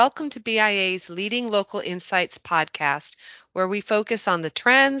Welcome to BIA's Leading Local Insights podcast, where we focus on the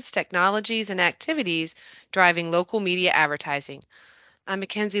trends, technologies, and activities driving local media advertising. I'm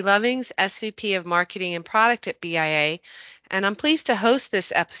Mackenzie Lovings, SVP of Marketing and Product at BIA, and I'm pleased to host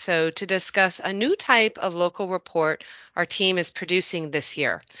this episode to discuss a new type of local report our team is producing this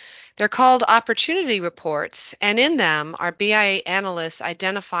year. They're called opportunity reports, and in them, our BIA analysts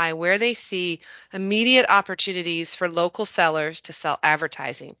identify where they see immediate opportunities for local sellers to sell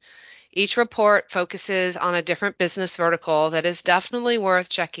advertising. Each report focuses on a different business vertical that is definitely worth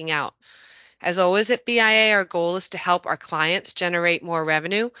checking out. As always at BIA, our goal is to help our clients generate more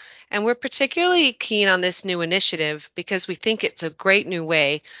revenue, and we're particularly keen on this new initiative because we think it's a great new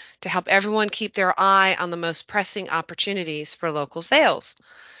way to help everyone keep their eye on the most pressing opportunities for local sales.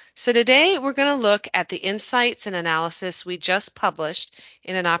 So today we're going to look at the insights and analysis we just published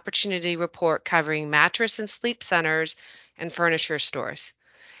in an opportunity report covering mattress and sleep centers and furniture stores.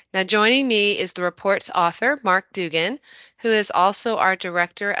 Now joining me is the report's author, Mark Dugan, who is also our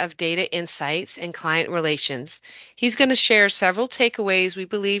Director of Data Insights and Client Relations. He's going to share several takeaways we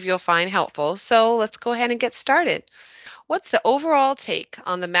believe you'll find helpful, so let's go ahead and get started. What's the overall take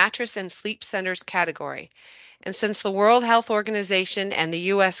on the mattress and sleep centers category? And since the World Health Organization and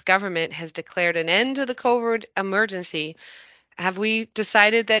the U.S. government has declared an end to the COVID emergency, have we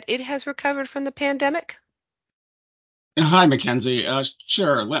decided that it has recovered from the pandemic? Hi, Mackenzie.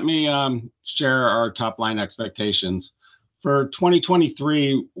 Sure. Let me share our top line expectations. For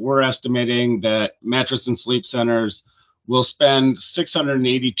 2023, we're estimating that mattress and sleep centers will spend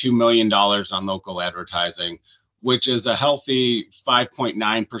 $682 million on local advertising, which is a healthy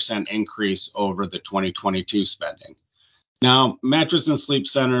 5.9% increase over the 2022 spending. Now, mattress and sleep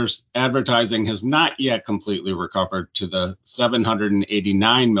centers advertising has not yet completely recovered to the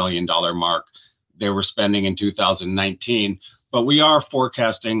 $789 million mark they were spending in 2019, but we are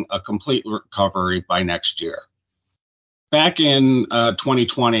forecasting a complete recovery by next year. Back in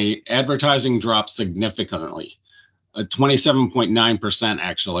 2020, advertising dropped significantly, 27.9%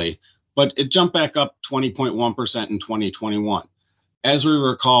 actually, but it jumped back up 20.1% in 2021. As we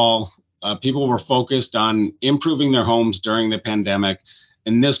recall, people were focused on improving their homes during the pandemic,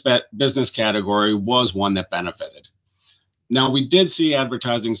 and this business category was one that benefited. Now, we did see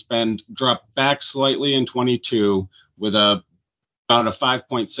advertising spend drop back slightly in 22 with about a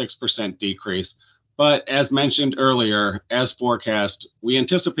 5.6% decrease. But as mentioned earlier, as forecast, we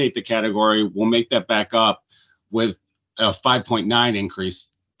anticipate the category will make that back up with a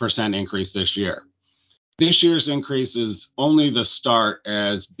 5.9% increase this year. This year's increase is only the start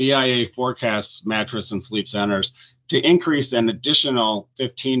as BIA forecasts mattress and sleep centers to increase an additional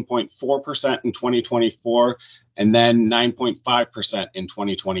 15.4% in 2024 and then 9.5% in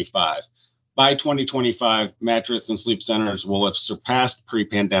 2025. By 2025, mattress and sleep centers will have surpassed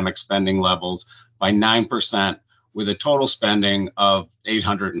pre-pandemic spending levels by 9% with a total spending of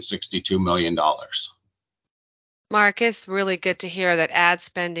 $862 million. Mark, it's really good to hear that ad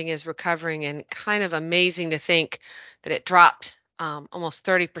spending is recovering and kind of amazing to think that it dropped almost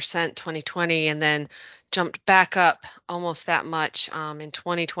 30% 2020 and then jumped back up almost that much in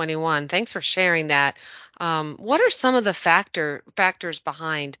 2021. Thanks for sharing that. What are some of the factors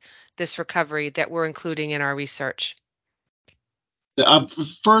behind this recovery that we're including in our research?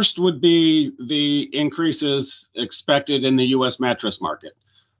 First would be the increases expected in the U.S. mattress market.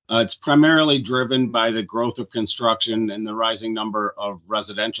 It's primarily driven by the growth of construction and the rising number of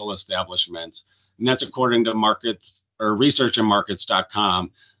residential establishments. And that's according to markets or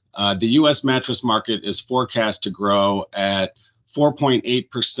researchandmarkets.com. The U.S. mattress market is forecast to grow at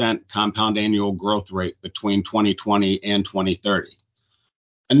 4.8% compound annual growth rate between 2020 and 2030.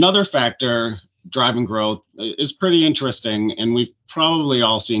 Another factor driving growth is pretty interesting, and we've probably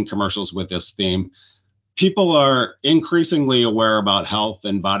all seen commercials with this theme. People are increasingly aware about health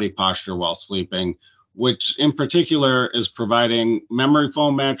and body posture while sleeping, which in particular is providing memory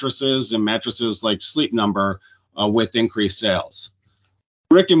foam mattresses and mattresses like Sleep Number with increased sales.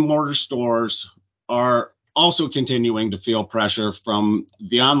 Brick and mortar stores are also continuing to feel pressure from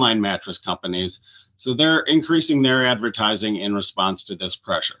the online mattress companies, so they're increasing their advertising in response to this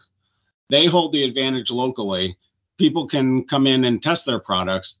pressure. They hold the advantage locally. People can come in and test their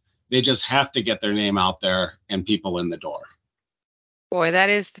products. They just have to get their name out there and people in the door. Boy, that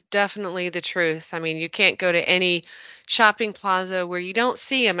is definitely the truth. I mean, you can't go to any shopping plaza where you don't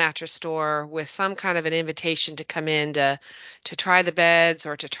see a mattress store with some kind of an invitation to come in to try the beds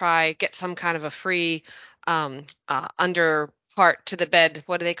or to get some kind of a free under part to the bed.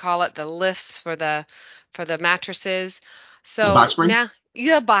 What do they call it? The lifts for the mattresses. The box So spring? now,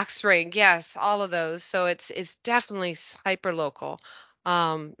 yeah, box spring, yes, all of those. So it's definitely hyper local.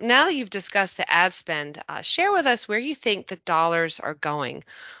 Now that you've discussed the ad spend, share with us where you think the dollars are going,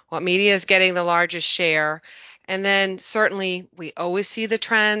 what media is getting the largest share, and then certainly we always see the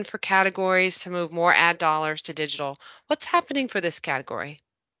trend for categories to move more ad dollars to digital. What's happening for this category?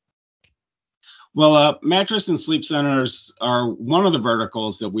 Well, mattress and sleep centers are one of the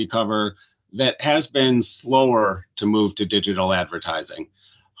verticals that we cover that has been slower to move to digital advertising.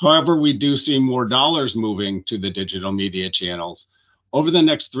 However, we do see more dollars moving to the digital media channels. Over the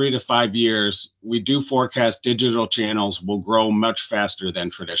next 3 to 5 years, we do forecast digital channels will grow much faster than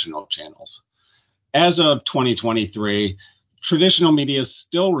traditional channels. As of 2023, traditional media is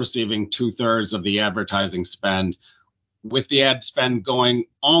still receiving two-thirds of the advertising spend, with the ad spend going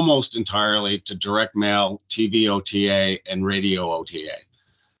almost entirely to direct mail, TV OTA, and radio OTA.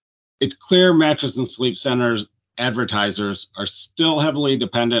 It's clear mattress and sleep centers advertisers are still heavily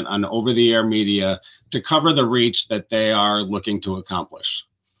dependent on over-the-air media to cover the reach that they are looking to accomplish.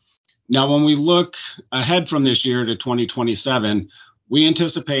 Now, when we look ahead from this year to 2027, we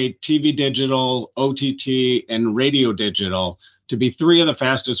anticipate TV digital, OTT, and radio digital to be three of the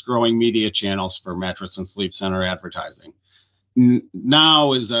fastest growing media channels for mattress and sleep center advertising.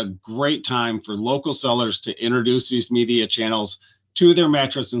 Now is a great time for local sellers to introduce these media channels to their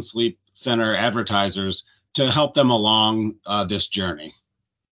mattress and sleep center advertisers to help them along this journey.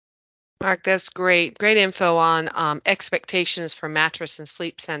 Mark, that's great. Great info on expectations for mattress and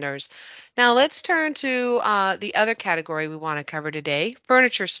sleep centers. Now let's turn to the other category we want to cover today,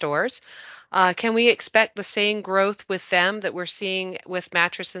 furniture stores. Can we expect the same growth with them that we're seeing with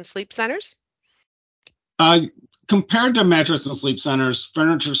mattress and sleep centers? Uh, Compared to mattress and sleep centers,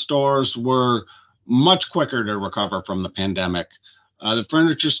 furniture stores were much quicker to recover from the pandemic. The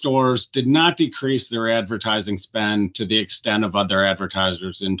furniture stores did not decrease their advertising spend to the extent of other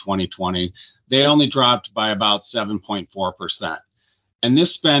advertisers in 2020. They only dropped by about 7.4%. And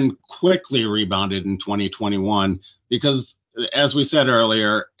this spend quickly rebounded in 2021 because, as we said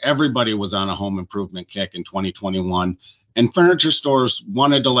earlier, everybody was on a home improvement kick in 2021. And furniture stores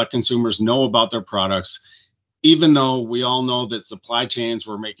wanted to let consumers know about their products, even though we all know that supply chains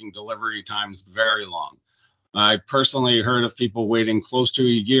were making delivery times very long. I personally heard of people waiting close to a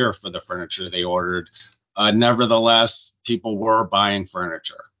year for the furniture they ordered. Nevertheless, people were buying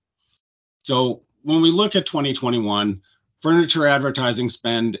furniture. So when we look at 2021, furniture advertising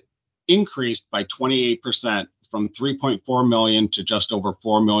spend increased by 28% from 3.4 million to just over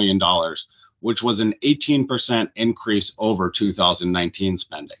 $4 million, which was an 18% increase over 2019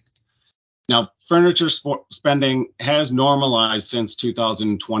 spending. Now, furniture spending has normalized since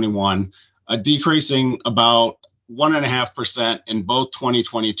 2021, decreasing about 1.5% in both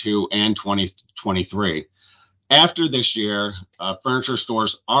 2022 and 2023. After this year, furniture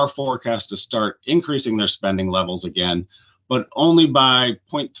stores are forecast to start increasing their spending levels again, but only by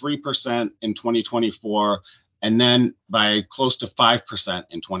 0.3% in 2024, and then by close to 5%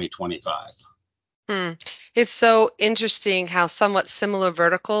 in 2025. Hmm. It's so interesting how somewhat similar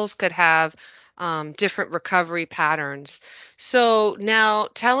verticals could have different recovery patterns. So now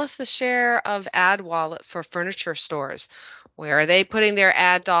tell us the share of ad wallet for furniture stores. Where are they putting their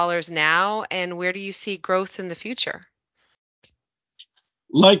ad dollars now, and where do you see growth in the future?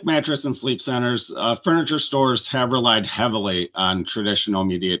 Like mattress and sleep centers, furniture stores have relied heavily on traditional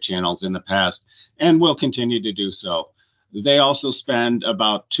media channels in the past and will continue to do so. They also spend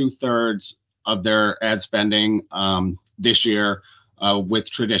about two-thirds of their ad spending this year with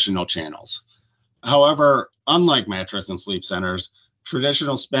traditional channels. However, unlike mattress and sleep centers,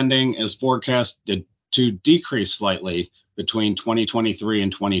 traditional spending is forecasted to decrease slightly between 2023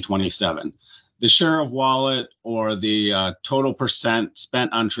 and 2027. The share of wallet, or the total percent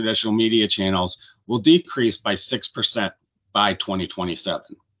spent on traditional media channels, will decrease by 6% by 2027.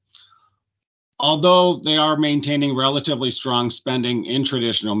 Although they are maintaining relatively strong spending in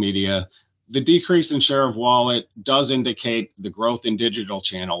traditional media, the decrease in share of wallet does indicate the growth in digital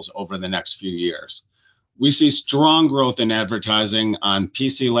channels over the next few years. We see strong growth in advertising on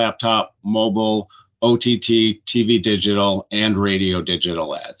PC, laptop, mobile, OTT, TV digital, and radio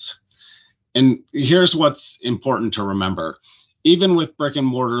digital ads. And here's what's important to remember. Even with brick and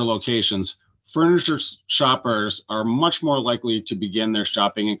mortar locations, furniture shoppers are much more likely to begin their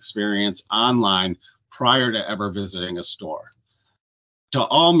shopping experience online prior to ever visiting a store. To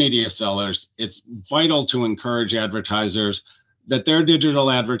all media sellers, it's vital to encourage advertisers that their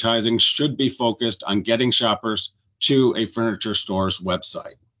digital advertising should be focused on getting shoppers to a furniture store's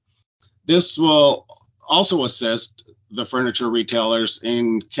website. This will also assist the furniture retailers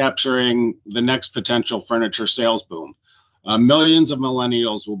in capturing the next potential furniture sales boom. Millions of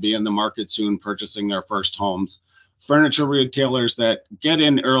millennials will be in the market soon purchasing their first homes. furniture retailers that get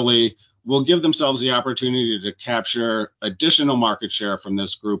in early will give themselves the opportunity to capture additional market share from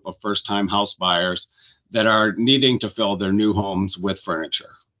this group of first-time house buyers that are needing to fill their new homes with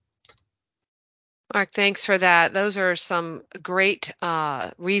furniture. Mark, thanks for that. Those are some great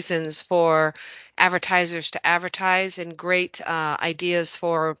reasons for advertisers to advertise and great ideas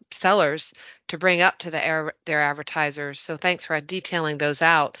for sellers to bring up to their advertisers. So thanks for detailing those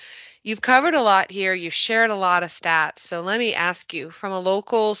out. You've covered a lot here. You've shared a lot of stats. So let me ask you, from a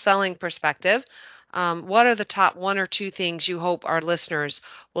local selling perspective, what are the top one or two things you hope our listeners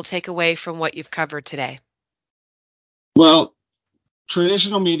will take away from what you've covered today? Well,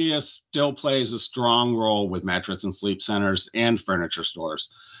 traditional media still plays a strong role with mattress and sleep centers and furniture stores.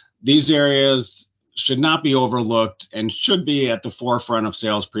 These areas should not be overlooked and should be at the forefront of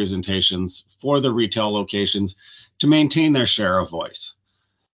sales presentations for the retail locations to maintain their share of voice.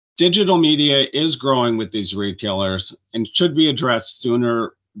 Digital media is growing with these retailers and should be addressed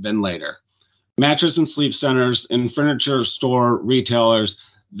sooner than later. Mattress and sleep centers and furniture store retailers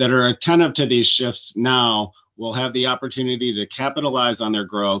that are attentive to these shifts now will have the opportunity to capitalize on their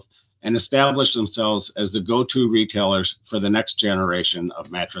growth and establish themselves as the go-to retailers for the next generation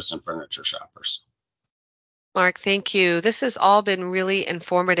of mattress and furniture shoppers. Mark, thank you. This has all been really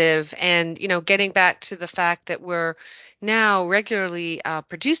informative. And, getting back to the fact that we're now regularly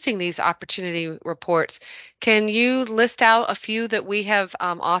producing these opportunity reports, can you list out a few that we have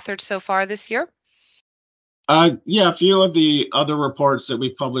authored so far this year? Yeah, a few of the other reports that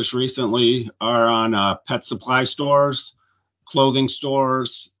we published recently are on pet supply stores, clothing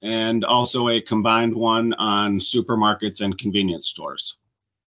stores, and also a combined one on supermarkets and convenience stores.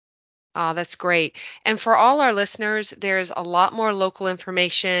 Oh, that's great. And for all our listeners, there's a lot more local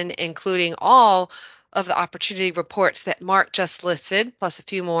information, including all of the opportunity reports that Mark just listed, plus a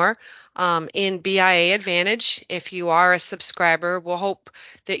few more, in BIA Advantage. If you are a subscriber, we'll hope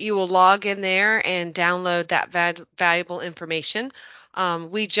that you will log in there and download that valuable information.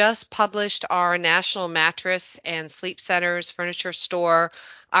 We just published our National Mattress and Sleep Centers Furniture Store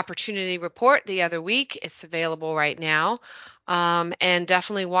Opportunity Report the other week. It's available right now. And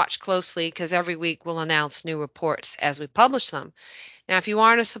definitely watch closely because every week we'll announce new reports as we publish them. Now, if you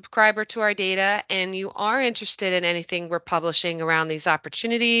aren't a subscriber to our data and you are interested in anything we're publishing around these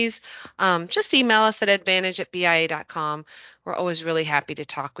opportunities, just email us at advantage@bia.com. We're always really happy to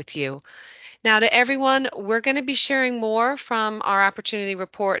talk with you. Now, to everyone, we're going to be sharing more from our Opportunity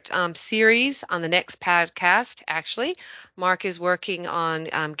Report series on the next podcast. Actually, Mark is working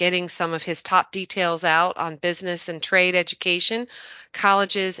on getting some of his top details out on business and trade education,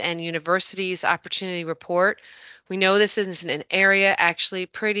 colleges and universities Opportunity Report. We know this is an area actually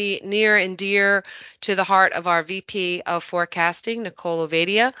pretty near and dear to the heart of our VP of Forecasting, Nicole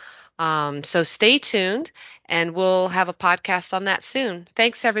Ovadia. So stay tuned and we'll have a podcast on that soon.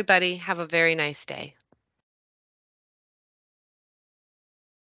 Thanks, everybody. Have a very nice day.